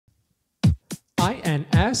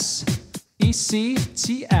I-N-S-E-C-T-S.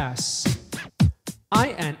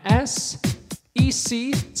 I-N-S-E-C-T-S.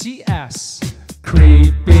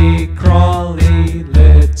 Creepy, crawly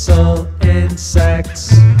little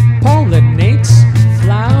insects. Pollinates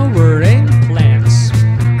flowering plants.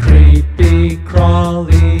 Creepy,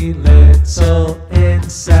 crawly little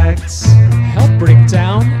insects. Help break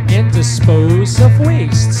down and dispose of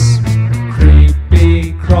wastes.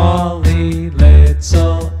 Creepy, crawly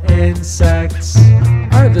little insects.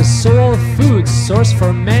 Are the sole food source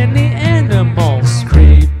for many animals.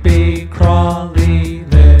 Creepy, crawly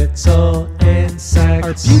little insects.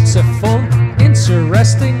 Are beautiful,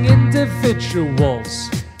 interesting individuals.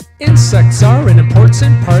 Insects are an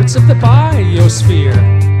important part of the biosphere.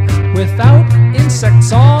 Without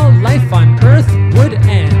insects, all life on Earth would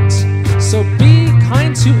end. So be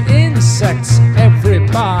kind to insects,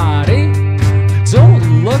 everybody.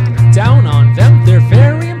 Don't look down on them, they're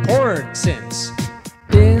very important.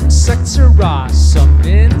 Insects are awesome,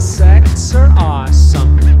 insects are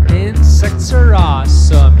awesome, insects are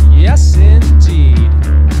awesome, yes indeed.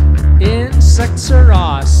 Insects are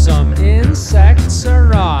awesome, insects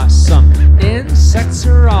are awesome, insects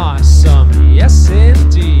are awesome, yes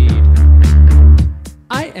indeed.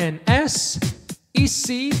 I-N-S-E-C-T-S.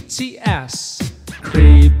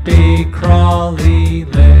 Creepy, crawly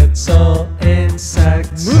little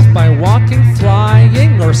insects. Move by walking,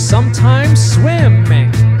 flying, or sometimes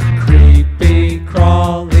swimming. Creepy,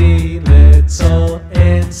 crawly little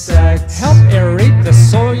insects. Help aerate the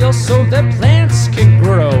soil so that plants can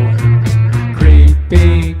grow.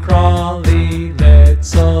 Creepy, crawly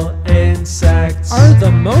little insects. Are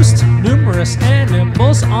the most numerous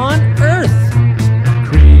animals on Earth.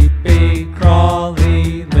 Creepy,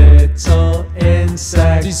 crawly little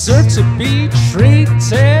insects. Deserve to be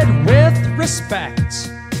treated with respect.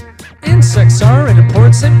 Insects are an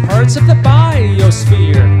important part of the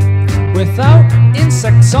biosphere. Without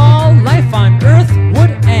insects, all life on Earth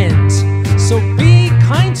would end. So be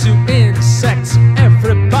kind to insects,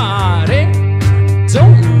 everybody.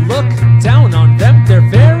 Don't look down on them, they're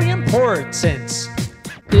very important.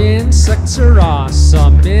 Insects are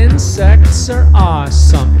awesome, insects are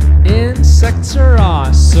awesome, insects are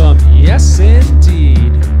awesome, yes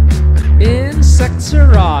indeed. Insects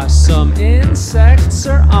are awesome, insects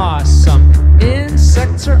are awesome,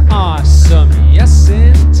 insects are awesome, yes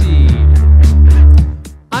indeed.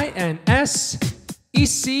 I-N-S-E-C-T-S.